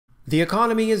The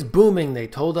economy is booming, they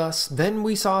told us. Then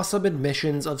we saw some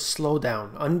admissions of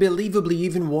slowdown. Unbelievably,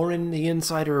 even Warren the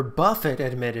insider Buffett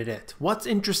admitted it. What's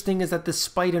interesting is that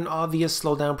despite an obvious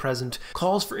slowdown present,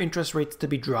 calls for interest rates to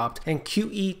be dropped, and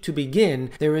QE to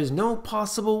begin, there is no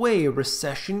possible way a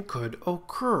recession could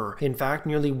occur. In fact,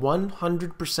 nearly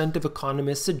 100% of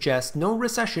economists suggest no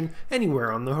recession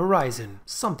anywhere on the horizon.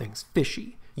 Something's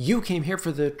fishy. You came here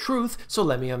for the truth, so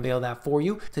let me unveil that for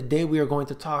you. Today we are going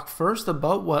to talk first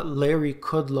about what Larry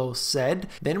Kudlow said,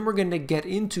 then we're going to get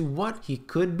into what he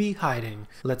could be hiding.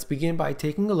 Let's begin by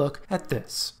taking a look at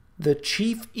this. The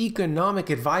chief economic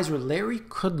advisor Larry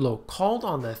Kudlow called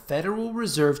on the Federal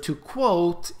Reserve to,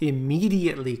 quote,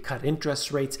 immediately cut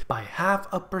interest rates by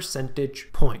 0.5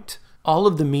 percentage point. All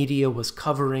of the media was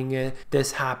covering it.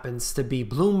 This happens to be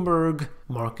Bloomberg.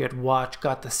 Market Watch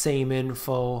got the same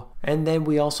info. And then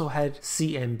we also had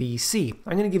CNBC.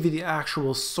 I'm going to give you the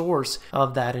actual source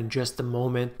of that in just a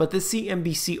moment, but the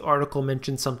CNBC article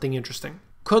mentioned something interesting.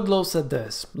 Kudlow said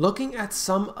this: looking at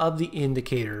some of the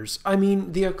indicators,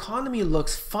 the economy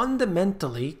looks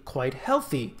fundamentally quite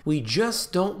healthy. We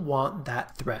just don't want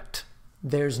that threat.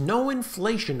 There's no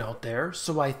inflation out there,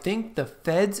 so I think the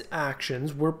Fed's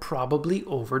actions were probably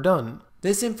overdone.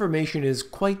 This information is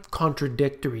quite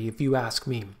contradictory if you ask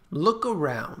me. Look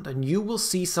around and you will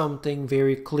see something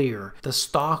very clear. The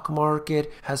stock market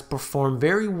has performed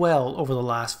very well over the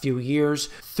last few years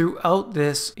throughout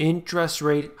this interest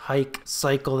rate hike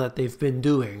cycle that they've been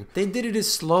doing. They did it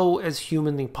as slow as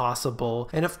humanly possible,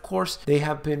 and of course they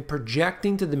have been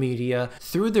projecting to the media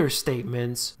through their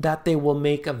statements that they will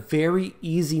make a very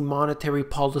easy monetary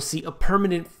policy a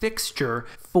permanent fixture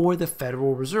for the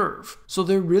Federal Reserve. So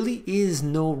there really is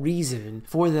no reason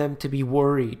for them to be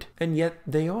worried, and yet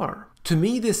they are. To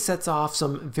me, this sets off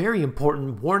some very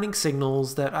important warning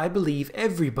signals that I believe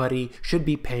everybody should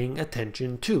be paying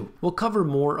attention to. We'll cover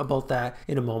more about that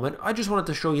in a moment. I just wanted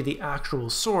to show you the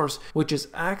actual source, which is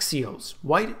Axios.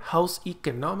 White House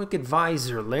economic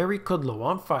advisor Larry Kudlow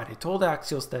on Friday told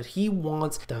Axios that he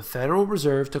wants the Federal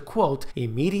Reserve to, quote,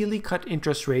 immediately cut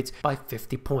interest rates by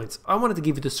 50 points. I wanted to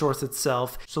give you the source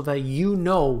itself so that you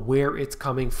know where it's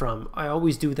coming from. I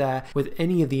always do that with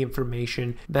any of the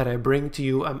information that I bring to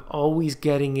you. I'm always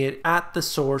getting it at the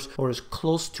source or as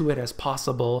close to it as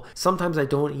possible. Sometimes I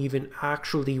don't even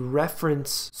actually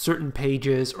reference certain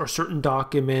pages or certain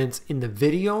documents in the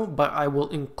video, but I will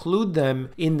include them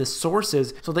in the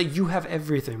sources so that you have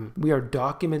everything. We are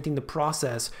documenting the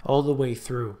process all the way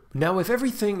through. Now, if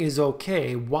everything is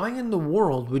okay, why in the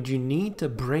world would you need to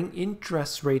bring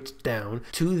interest rates down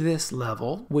to this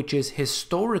level, which is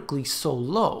historically so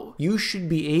low? You should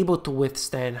be able to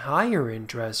withstand higher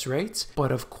interest rates,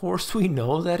 but of course we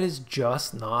know that is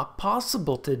just not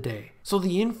possible today. So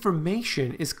the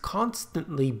information is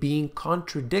constantly being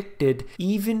contradicted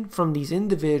even from these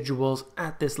individuals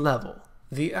at this level.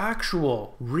 The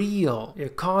actual, real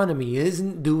economy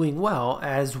isn't doing well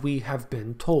as we have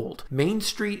been told. Main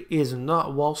Street is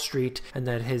not Wall Street, and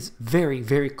that is very,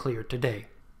 very clear today.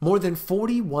 More than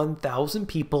 41,000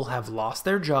 people have lost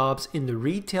their jobs in the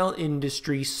retail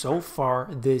industry so far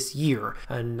this year,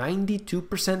 a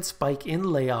 92% spike in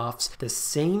layoffs the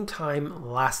same time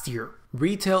last year.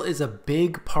 Retail is a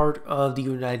big part of the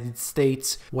United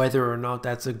States. Whether or not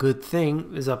that's a good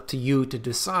thing is up to you to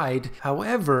decide.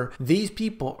 However, these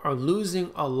people are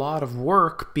losing a lot of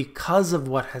work because of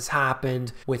what has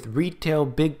happened with retail,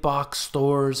 big box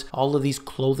stores, all of these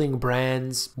clothing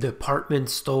brands, department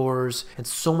stores, and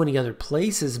so many other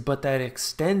places, but that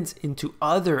extends into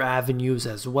other avenues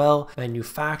as well.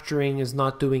 Manufacturing is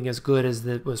not doing as good as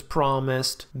it was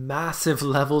promised. Massive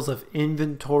levels of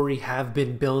inventory have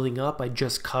been building up. I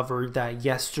just covered that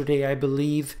yesterday, I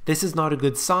believe. This is not a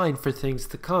good sign for things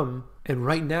to come. And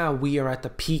right now we are at the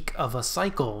peak of a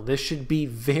cycle. This should be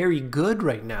very good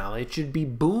right now. It should be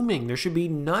booming. There should be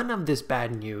none of this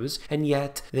bad news. And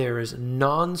yet there is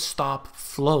non-stop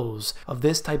flows of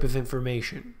this type of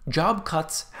information. Job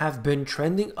cuts have been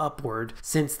trending upward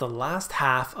since the last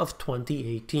half of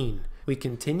 2018. We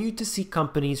continue to see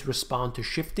companies respond to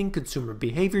shifting consumer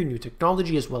behavior, new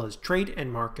technology, as well as trade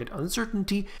and market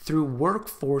uncertainty through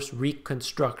workforce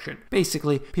reconstruction.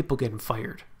 Basically, people getting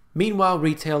fired. Meanwhile,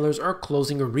 retailers are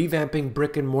closing or revamping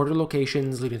brick and mortar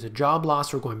locations, leading to job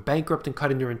loss or going bankrupt and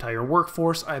cutting their entire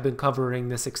workforce. I've been covering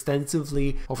this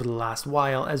extensively over the last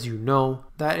while, as you know.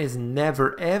 That is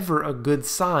never ever a good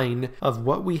sign of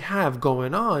what we have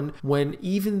going on when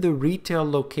even the retail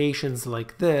locations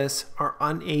like this are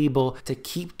unable to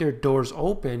keep their doors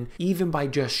open, even by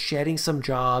just shedding some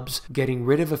jobs, getting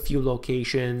rid of a few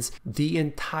locations. The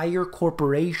entire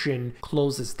corporation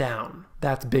closes down.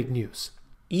 That's big news.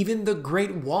 Even the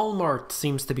great Walmart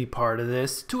seems to be part of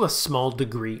this, to a small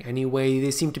degree anyway.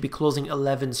 They seem to be closing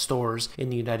 11 stores in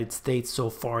the United States so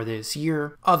far this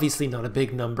year. Obviously not a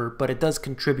big number, but it does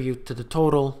contribute to the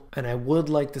total. And I would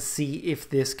like to see if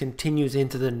this continues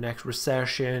into the next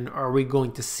recession. Are we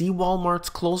going to see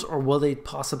Walmarts close, or will they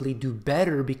possibly do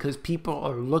better because people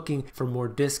are looking for more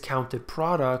discounted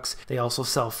products? They also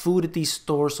sell food at these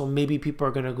stores, so maybe people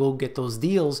are going to go get those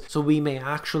deals. So we may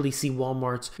actually see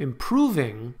Walmarts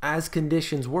improving as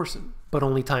conditions worsen. But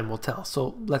only time will tell.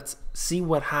 So let's see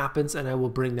what happens, and I will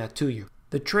bring that to you.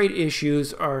 The trade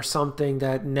issues are something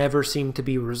that never seemed to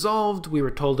be resolved. We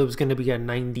were told it was going to be a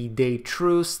 90-day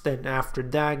truce. Then after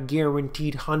that,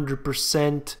 guaranteed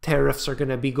 100% tariffs are going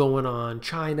to be going on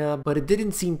China. But it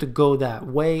didn't seem to go that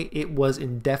way. It was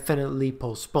indefinitely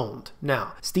postponed.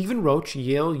 Now, Stephen Roach,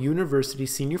 Yale University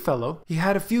senior fellow, he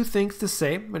had a few things to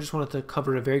say. I just wanted to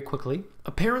cover it very quickly.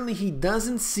 Apparently, he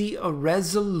doesn't see a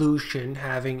resolution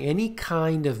having any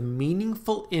kind of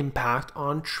meaningful impact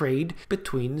on trade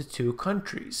between the two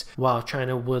countries. While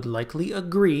China would likely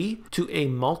agree to a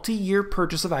multi-year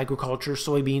purchase of agriculture,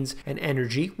 soybeans, and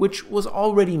energy, which was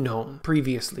already known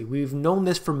previously. We've known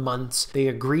this for months. They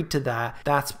agreed to that.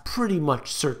 That's pretty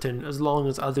much certain as long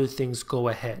as other things go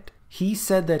ahead. He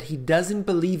said that he doesn't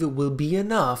believe it will be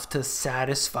enough to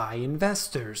satisfy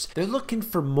investors. They're looking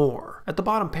for more. At the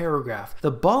bottom paragraph, the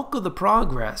bulk of the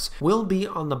progress will be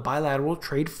on the bilateral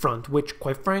trade front, which,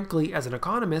 quite frankly, as an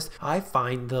economist, I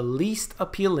find the least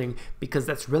appealing because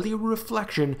that's really a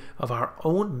reflection of our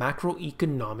own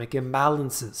macroeconomic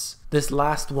imbalances. This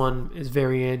last one is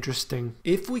very interesting.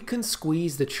 If we can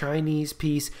squeeze the Chinese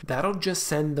piece, that'll just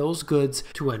send those goods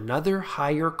to another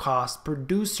higher cost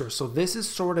producer. So this is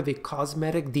sort of a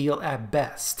cosmetic deal at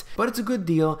best, but it's a good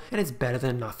deal and it's better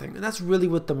than nothing. And that's really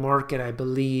what the market, I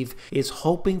believe, is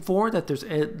hoping for, that there's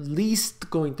at least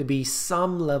going to be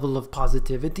some level of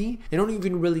positivity. They don't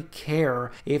even really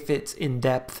care if it's in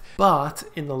depth, but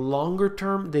in the longer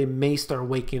term, they may start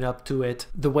waking up to it.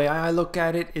 The way I look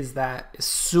at it is that as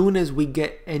soon as we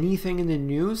get anything in the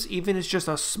news, even if it's just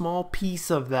a small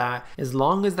piece of that, as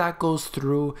long as that goes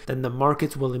through, then the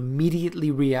markets will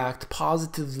immediately react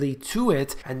positively to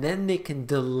it, and then they can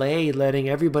delay letting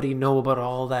everybody know about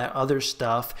all that other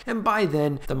stuff, and by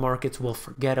then the markets will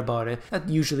forget about it. That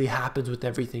usually happens with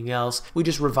everything else. We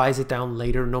just revise it down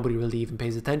later. Nobody really even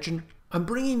pays attention. I'm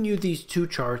bringing you these two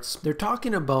charts. They're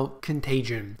talking about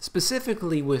contagion,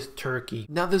 specifically with Turkey.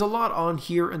 Now, there's a lot on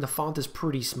here and the font is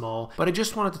pretty small, but I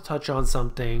just wanted to touch on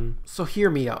something, so hear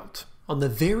me out. On the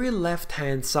very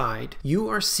left-hand side, you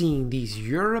are seeing these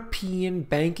European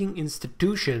banking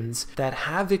institutions that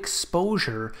have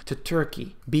exposure to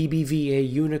Turkey.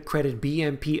 BBVA, Unicredit,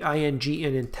 BNP, ING,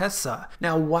 and Intesa.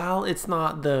 Now, while it's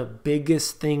not the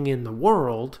biggest thing in the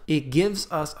world, it gives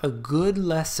us a good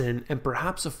lesson and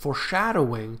perhaps a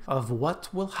foreshadowing of what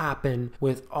will happen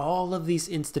with all of these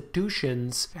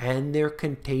institutions and their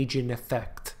contagion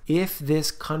effect. If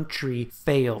this country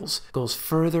fails, goes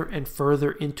further and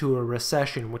further into a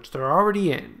recession, which they're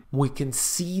already in, we can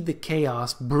see the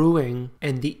chaos brewing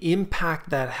and the impact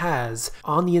that has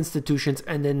on the institutions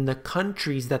and then the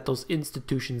countries that those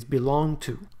institutions belong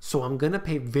to. So I'm going to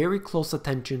pay very close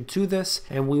attention to this,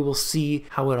 and we will see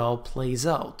how it all plays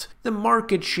out. The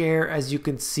market share, as you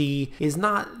can see, is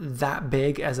not that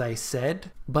big, as I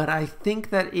said, but I think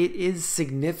that it is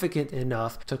significant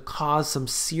enough to cause some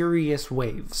serious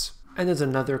waves. And there's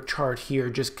another chart here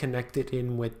just connected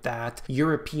in with that.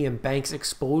 European banks'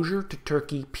 exposure to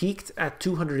Turkey peaked at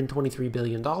 $223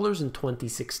 billion in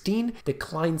 2016,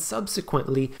 declined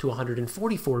subsequently to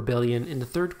 $144 billion in the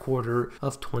third quarter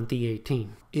of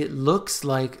 2018. It looks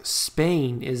like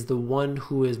Spain is the one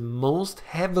who is most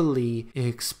heavily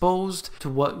exposed to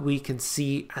what we can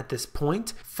see at this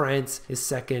point. France is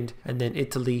second, and then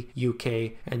Italy,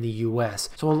 UK, and the US.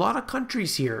 So a lot of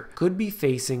countries here could be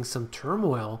facing some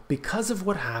turmoil because of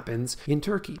what happens in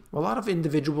Turkey. A lot of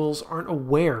individuals aren't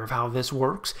aware of how this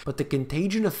works, but the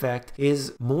contagion effect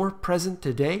is more present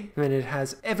today than it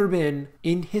has ever been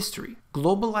in history.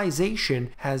 Globalization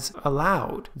has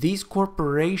allowed these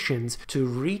corporations to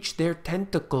reach their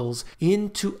tentacles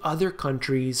into other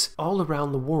countries all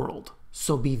around the world.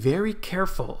 So be very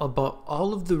careful about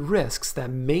all of the risks that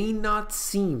may not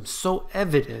seem so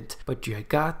evident, but you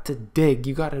got to dig.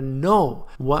 You got to know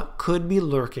what could be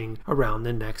lurking around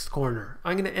the next corner.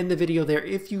 I'm going to end the video there.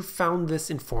 If you found this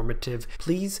informative,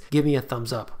 please give me a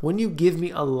thumbs up. When you give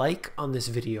me a like on this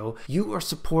video, you are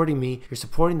supporting me, you're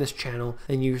supporting this channel,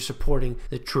 and you're supporting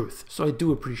the truth. So I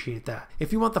do appreciate that.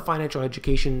 If you want the financial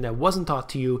education that wasn't taught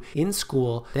to you in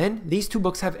school, then these two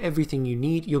books have everything you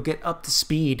need. You'll get up to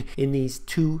speed in the these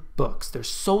 2 books. They're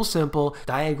so simple,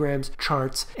 diagrams,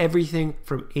 charts, everything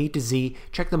from A to Z.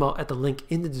 Check them out at the link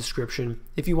in the description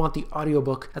if you want the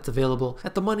audiobook that's available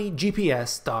at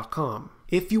themoneygps.com.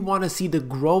 If you want to see the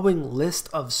growing list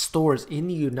of stores in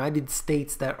the United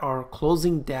States that are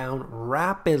closing down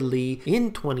rapidly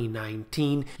in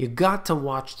 2019, you got to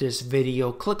watch this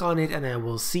video. Click on it and I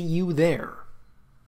will see you there.